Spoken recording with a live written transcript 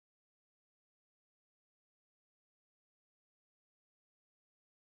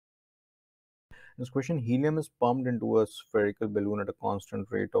In this question, helium is pumped into a spherical balloon at a constant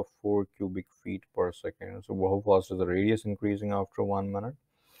rate of 4 cubic feet per second. So how fast is the radius increasing after 1 minute?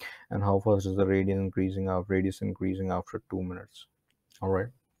 And how fast is the radius increasing after 2 minutes? All right.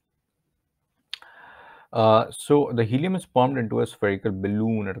 So the helium is pumped into a spherical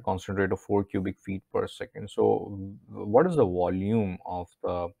balloon at a constant rate of 4 cubic feet per second. So what is the volume of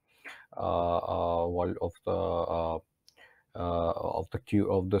the vol of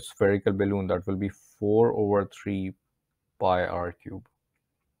the spherical balloon? That will be 4 over 3 pi r cube.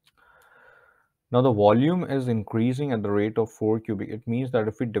 Now the volume is increasing at the rate of 4 cubic. It means that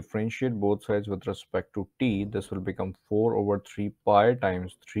if we differentiate both sides with respect to t, this will become 4 over 3 pi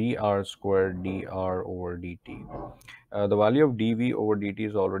times 3r squared dr over dt. The value of dv over dt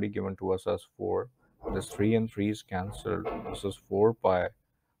is already given to us as 4. This 3 and 3 is cancelled. This is 4 pi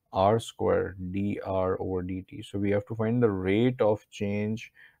r square dr over dt. So we have to find the rate of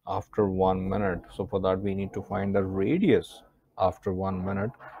change after 1 minute. So for that we need to find the radius after 1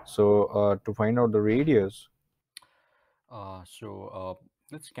 minute. So to find out the radius,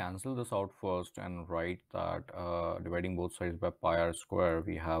 let's cancel this out first and write that dividing both sides by pi r square,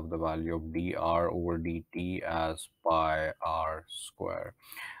 we have the value of dr over dt as pi r square.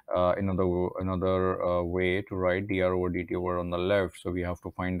 Another way to write dr over dt over on the left, so we have to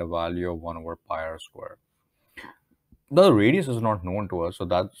find the value of 1 over pi r square. The radius is not known to us, so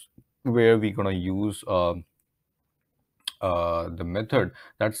that's where we're going to use the method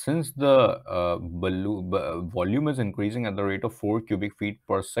that since the volume is increasing at the rate of 4 cubic feet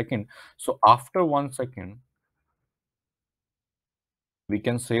per second, so after 1 second, we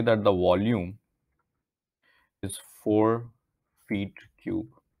can say that the volume is 4 feet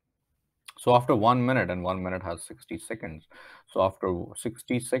cube. So after 1 minute, and 1 minute has 60 seconds. So after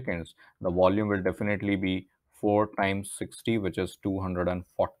 60 seconds, the volume will definitely be 4 times 60, which is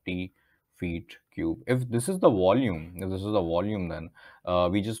 240 feet cube. If this is the volume, then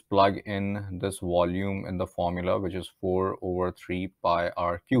we just plug in this volume in the formula, which is 4 over 3 pi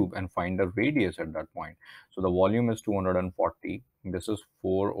r cube, and find the radius at that point. So the volume is 240. This is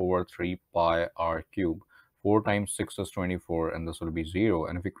 4 over 3 pi r cube. 4 times 6 is 24, and this will be 0.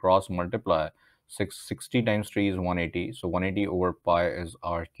 And if we cross multiply, 60 times 3 is 180. So 180 over pi is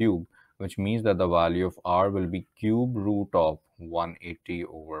r cube, which means that the value of r will be cube root of 180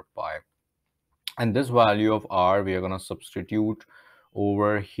 over pi. And this value of r, we are going to substitute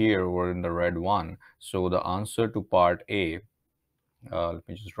over here, over in the red one. So the answer to part A, let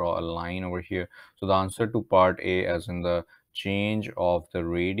me just draw a line over here. So the answer to part A, as in the change of the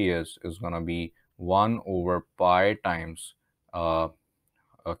radius, is going to be 1 over pi times a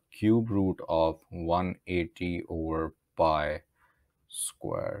cube root of 180 over pi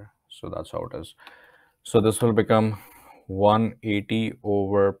square. So that's how it is. So this will become 180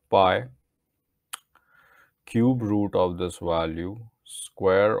 over pi cube root of this value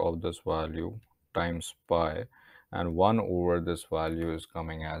square of this value times pi, and 1 over this value is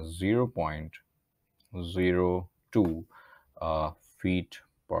coming as 0.02 feet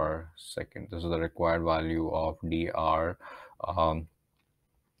per second. This is the required value of dr.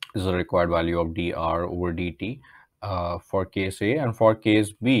 This is the required value of dr over dt for case A. And for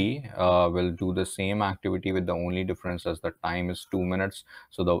case B, we'll do the same activity with the only difference as the time is 2 minutes.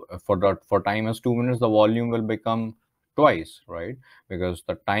 So for time is 2 minutes, the volume will become twice, right? Because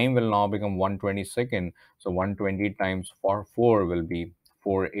the time will now become 120 second. So 120 times 4 will be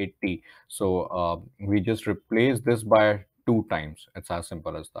 480. So we just replace this by 2 times. It's as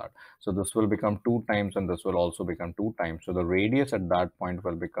simple as that. So this will become 2 times, and this will also become 2 times. So the radius at that point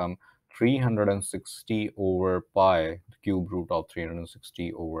will become 360 over pi, the cube root of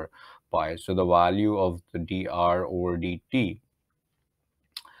 360 over pi. So the value of the dr over dt,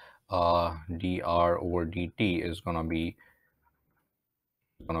 is going to be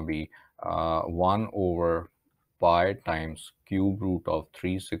 1 over pi times cube root of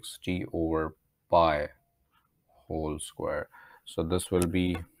 360 over pi whole square. So this will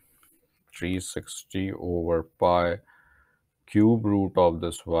be 360 over pi cube root of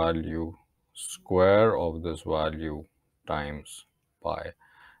this value square of this value times pi,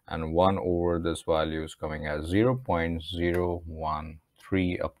 and 1 over this value is coming as 0.013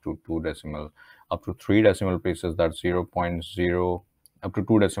 up to 3 decimal places, that's 0.0, up to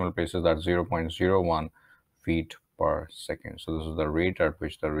 2 decimal places, that's 0.01 feet per second. So this is the rate at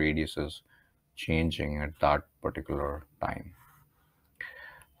which the radius is changing at that particular time.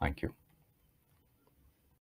 Thank you.